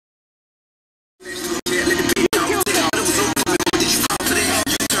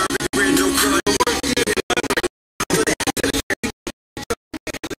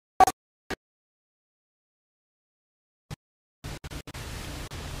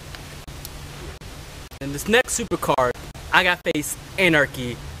in this next supercard, I got faced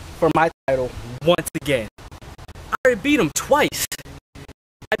Anarki for my title once again. I already beat him twice.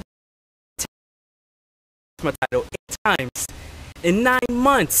 I beat my title 8 times in 9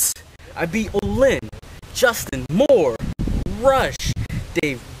 months. I beat Olin, Justin, Moore, Rush,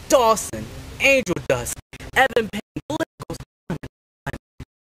 Dave Dawson, Angel Dust, Evan Payne. The list goes on and on.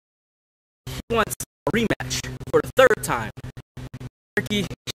 He wants a rematch for the 3rd time. Anarki,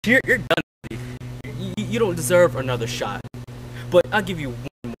 you're done. You don't deserve another shot. But I'll give you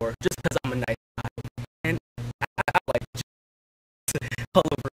one more, just because I'm a nice guy. And I like to all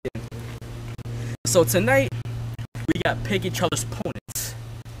over again. So tonight, we got pick each other's opponents.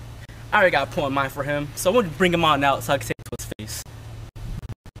 I already got a point in mind for him, so I want to bring him on out so I can say it to his face.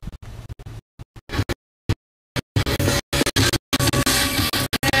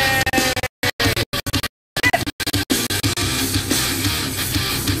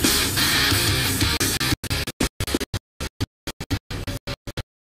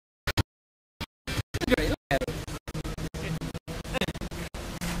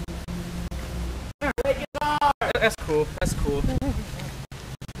 That's cool. That's cool.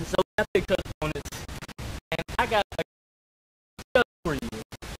 So I picked up opponents, and I got a just for you.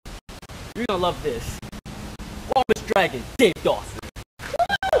 You're gonna love this. Walrus Dragon, Dave Dawson.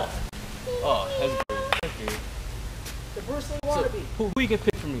 Oh, that's good. That's good. The Bruce Lee wannabe. So, who you can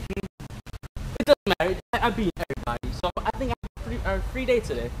pick for me? It doesn't matter. I beat everybody, so I think I have a free day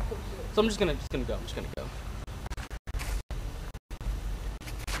today. So I'm just gonna go. I'm just gonna go.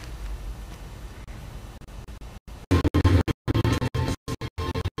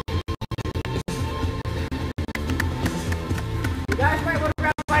 You guys might want to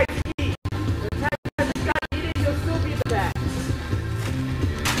grab a bite to eat. The time you guys got eating, you'll still be the best.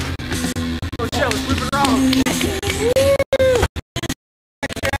 Oh, chill, let's move it around.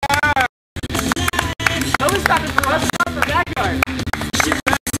 Nobody's stopping for us. Stop for backyard.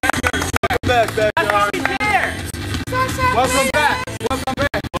 Backyard. That's why he's there. Welcome back. Welcome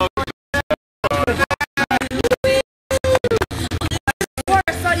back. Before I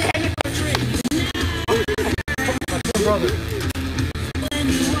saw you hanging from a tree. My brother.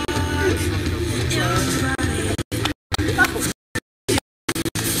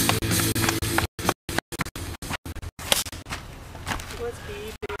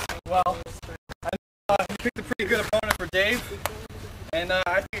 Well, you picked a pretty good opponent for Dave, and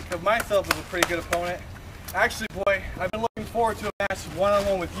I think of myself as a pretty good opponent. Actually, boy, I've been looking forward to a match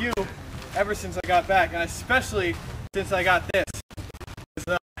one-on-one with you ever since I got back, and especially since I got this.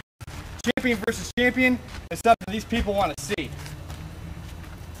 Champion versus champion is something these people want to see.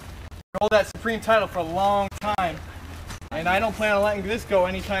 Hold that Supreme title for a long time, and I don't plan on letting this go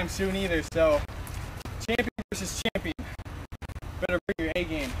anytime soon either, so champion versus champion. Better bring your A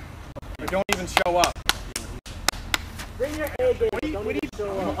game, or don't even show up. Bring your A game. Don't even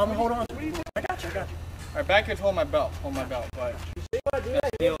show up. Hold on. I got you. Alright, back here to hold my belt, but... You see what I do?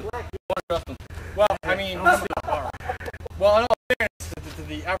 That you're black. Well, I mean, well, in all fairness to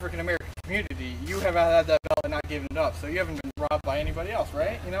the African American community, you have had that belt and not given it up, so you haven't been robbed by anybody else,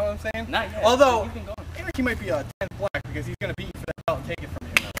 right? You know what I'm saying? Not yet. Although, Anarki might be a 10 black because he's going to beat you for that belt and take it from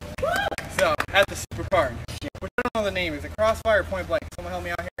you. So, at the super card, which I don't know the name, is it Crossfire or Point Blank? Someone help me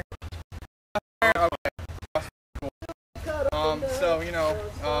out here? Crossfire? Okay. Crossfire, cool. So, you know,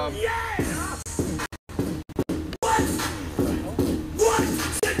 Yes!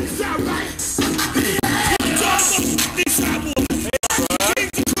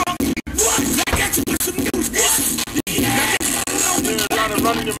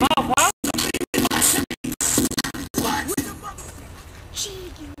 Running your mouth, huh?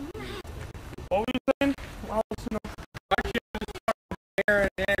 What were you saying? Well,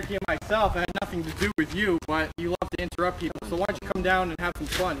 Anarki and myself, I had nothing to do with you, but you love to interrupt people, so why don't you come down and have some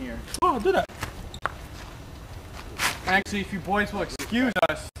fun here? Oh, I'll do that. Actually, if you boys will excuse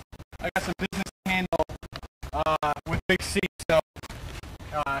us, I got some business to handle with Big C, so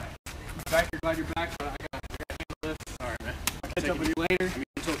you're glad you're back, but I got to handle this. Sorry, man. I'll catch up with you later.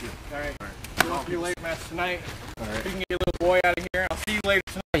 Alright. We'll see you later, match tonight. Alright. We can get your little boy out of here. I'll see you later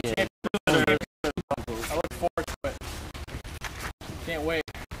tonight. I look forward to it. Can't wait.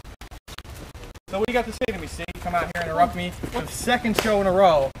 So what do you got to say to me, C? Come out here and interrupt me for the 2nd show in a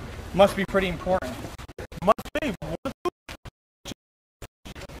row. Must be pretty important. Must be.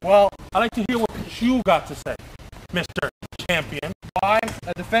 Well, I'd like to hear what you got to say, Mr. Champion. I'm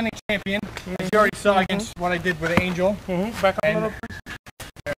a defending champion, as you already saw against what I did with Angel. Back up a little, please.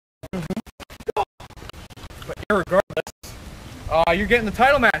 But irregardless, you're getting the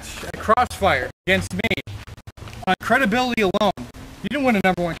title match at Crossfire against me. On credibility alone, you didn't win a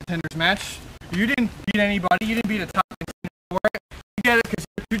 #1 contenders match. You didn't beat anybody. You didn't beat a top contender for it. You get it because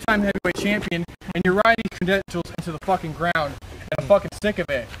you're a two-time heavyweight champion, and you're riding credentials into the fucking ground, and I'm fucking sick of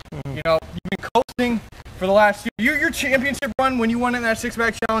it. You know, you've been coasting for the last year. Your championship run when you won in that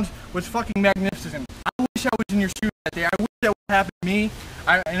six-pack challenge was fucking magnificent. I wish I was in your shoes that day. I wish that would happen to me.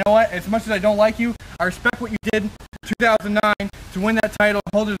 You know what? As much as I don't like you, I respect what you did in 2009 to win that title,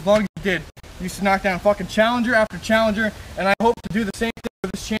 hold it as long as you did. You used to knock down fucking challenger after challenger, and I hope to do the same thing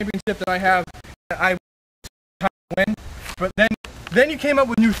with this championship that I have. That I win, but then you came up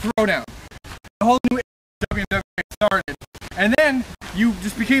with new Throwdown. The whole new WMWA started, and then you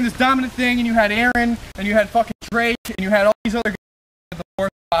just became this dominant thing, and you had Aaron, and you had fucking Drake, and you had all these other guys at the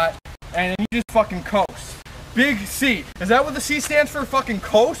fourth spot, and you just fucking coast. Big C. Is that what the C stands for? Fucking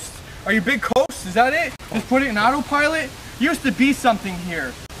coast? Are you Big Coast? Is that it? Just put it in autopilot? You used to be something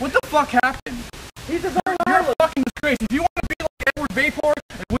here. What the fuck happened? He's a You're a fucking disgrace. If you want to be like Edward Vapor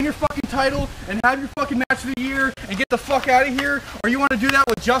and win your fucking title and have your fucking match of the year and get the fuck out of here, or you want to do that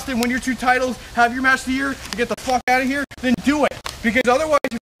with Justin, win your 2 titles, have your match of the year, and get the fuck out of here, then do it. Because otherwise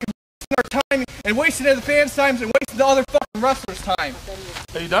you're fucking wasting our time and wasting the fans' time and wasting the other fucking wrestlers' time.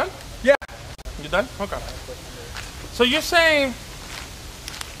 Are you done? Yeah. You done? Okay. So you're saying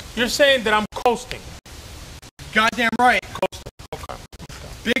that I'm coasting. Goddamn right. Coasting. Okay.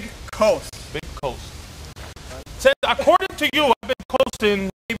 Big Coast. Big coast. Said according to you, I've been coasting,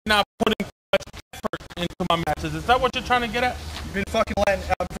 maybe not putting much effort into my matches. Is that what you're trying to get at? You've been fucking letting,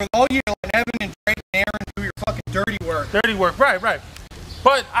 for all year, letting Evan and Drake and Aaron do your fucking dirty work. Dirty work, right.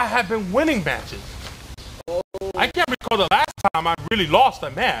 But I have been winning matches. I can't recall the last time I really lost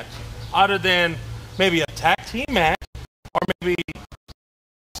a match, other than maybe a tag team match, or maybe a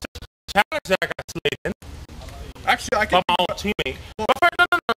challenge that I got slayed in. Actually, I By can. my own teammate. But first,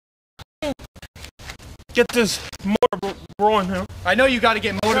 no. Get this motor rolling here. I know you got to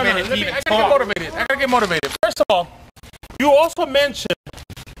get motivated. I gotta get motivated. First of all, you also mentioned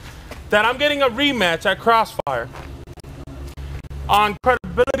that I'm getting a rematch at Crossfire on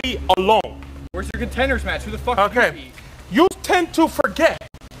credibility alone. Where's your contenders match? Who the fuck did you Okay. beat? You tend to forget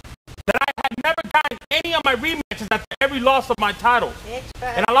that I had never gotten any of my rematches at every loss of my title.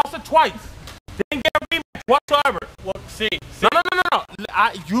 And I lost it twice. Didn't get a rematch whatsoever. Look, see. No.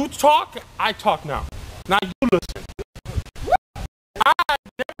 You talk, I talk now. Now you listen. I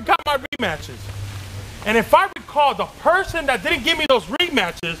never got my rematches. And if I recall, the person that didn't give me those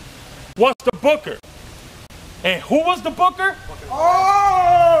rematches was the booker. And who was the booker?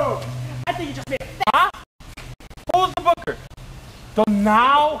 Oh! I think you just made it. Huh? Who was the booker? The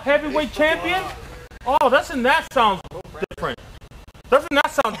now heavyweight champion? Oh, doesn't that sound different? Doesn't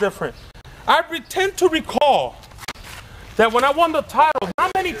that sound different? I tend to recall that when I won the title,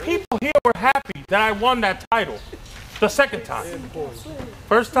 not many people here were happy that I won that title the second time.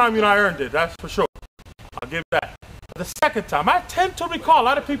 First time, I earned it, that's for sure. I'll give that. The second time, I tend to recall a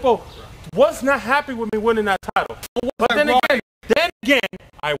lot of people was not happy with me winning that title. But then again,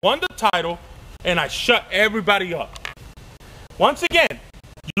 I won the title and I shut everybody up. Once again,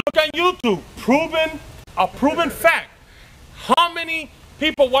 you look on YouTube, a proven fact. How many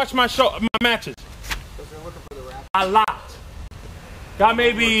people watch my matches? A lot. Got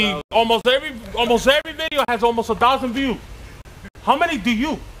maybe almost every video has almost 1,000 views. How many do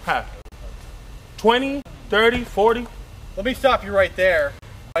you have? 20, 30, 40? Let me stop you right there.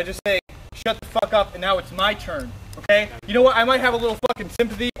 I just say, shut the fuck up, and now it's my turn. Okay? You know what? I might have a little fucking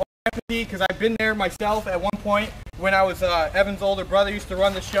sympathy or empathy because I've been there myself at one point when I was Evan's older brother, used to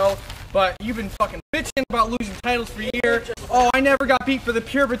run the show. But you've been fucking bitching about losing titles for years. Oh, I never got beat for the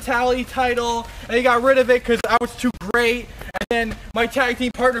Pure Vitality title, and they got rid of it because I was too great. And then my tag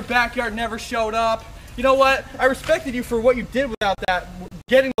team partner Backyard never showed up. You know what? I respected you for what you did without that,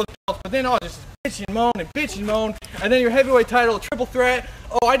 getting those belts. But then, just bitch and moan, and then your heavyweight title, triple threat.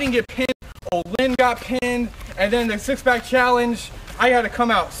 Oh, I didn't get pinned. Oh, Lynn got pinned. And then the six-pack challenge, I had to come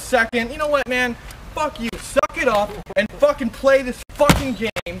out second. You know what, man? Fuck you. Suck it up and fucking play this fucking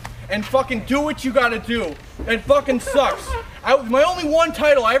game and fucking do what you gotta do. It fucking sucks. My only one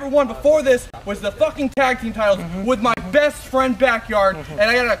title I ever won before this was the fucking tag team titles with my best friend Backyard, and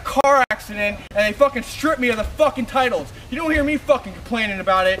I got in a car accident and they fucking stripped me of the fucking titles. You don't hear me fucking complaining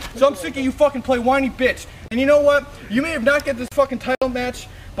about it, so I'm sick of you fucking play whiny bitch. And you know what? You may have not get this fucking title match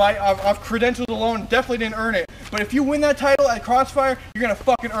of credentials alone, definitely didn't earn it. But if you win that title at Crossfire, you're gonna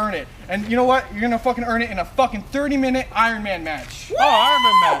fucking earn it. And you know what? You're gonna fucking earn it in a fucking 30-minute Iron Man match. Oh, Iron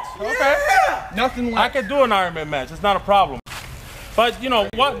Man match. Okay. Yeah! Nothing I less. can do an Iron Man match. It's not a problem. But you know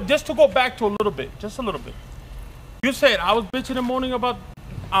what? Just to go back to just a little bit. You said I was bitching and moaning about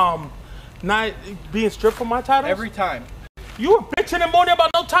not being stripped from my title. Every time. You were bitching and moaning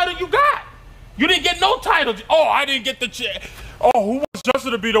about no title you got. You didn't get no titles. Oh, I didn't get the Oh, who wants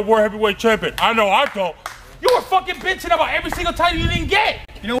Justin to be the world heavyweight champion? I know I don't. You were fucking bitching about every single title you didn't get.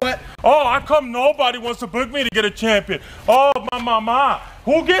 You know what? Oh, how come nobody wants to book me to get a champion? Oh, my.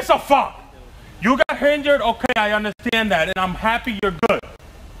 Who gives a fuck? You got injured? Okay, I understand that, and I'm happy you're good.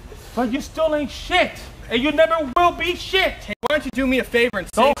 But you still ain't shit, and you never will be shit. Hey, why don't you do me a favor and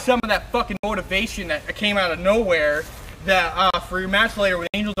save some of that fucking motivation that came out of nowhere that for your match later with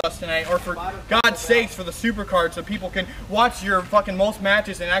Angel Dust tonight, or for God's sakes for the supercard, so people can watch your fucking most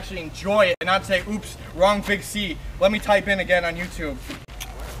matches and actually enjoy it and not say, oops, wrong big C. Let me type in again on YouTube.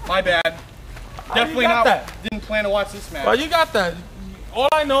 My bad. Definitely not. That? Didn't plan to watch this match. Well, you got that. All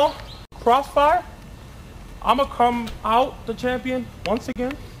I know, Crossfire, I'm going to come out the champion once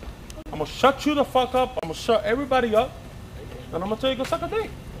again. I'm going to shut you the fuck up. I'm going to shut everybody up. And I'm going to tell you go suck a dick.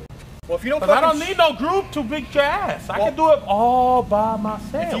 Well, if you don't I don't need no group to beat your ass. I can do it all by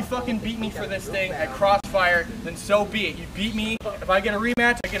myself. If you fucking beat me for this thing at Crossfire, then so be it. You beat me. If I get a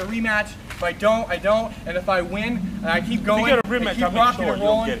rematch, I get a rematch. If I don't, I don't. And if I win, and I keep going, if you get a rematch, keep rocking and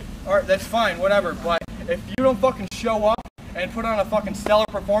rolling, all right, that's fine, whatever. But if you don't fucking show up and put on a fucking stellar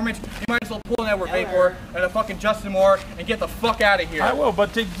performance, you might as well pull an Edward Vapor and a fucking Justin Moore and get the fuck out of here. I will,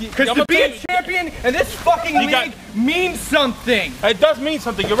 but because to be a champion in this fucking league means something. It does mean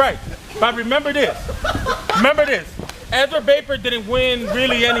something, you're right. But remember this. Remember this. Edward Vapor didn't win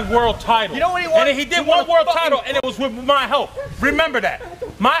really any world title. You know what he won? And he did one world title, and it was with my help. Remember that.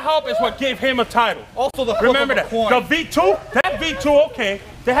 My help is what gave him a title. Also the remember that. Coin. The V2, that V2, okay,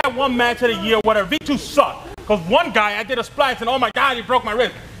 they had one match of the year, whatever. V2 sucked. Because one guy, I did a splash, and oh my God, he broke my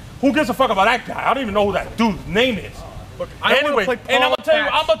wrist. Who gives a fuck about that guy? I don't even know who that dude's name is. Look, anyway, and I'm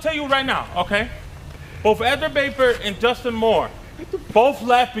gonna tell you right now, okay? Both Edward Vapor and Justin Moore both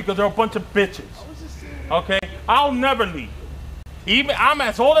left because they're a bunch of bitches. Okay? I'll never leave. Even I'm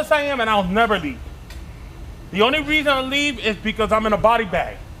as old as I am, and I'll never leave. The only reason I leave is because I'm in a body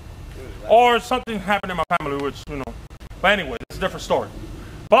bag. Or something happened in my family, which, you know. But anyway, it's a different story.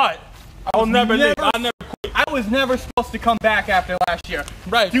 But I'll never leave. I'll never quit. I was never supposed to come back after last year.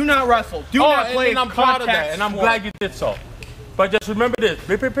 Right. Do not wrestle. Do not play. And I'm proud of that, and I'm glad you did so. But just remember this.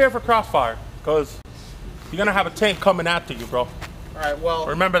 Be prepared for Crossfire, because you're going to have a tank coming after you, bro. Alright, well,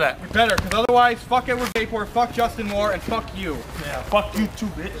 remember that. Better, because otherwise, fuck Edward Vapor, fuck Justin Moore, and fuck you. Yeah, fuck you too,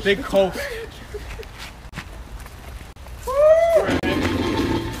 bitch. Big coast.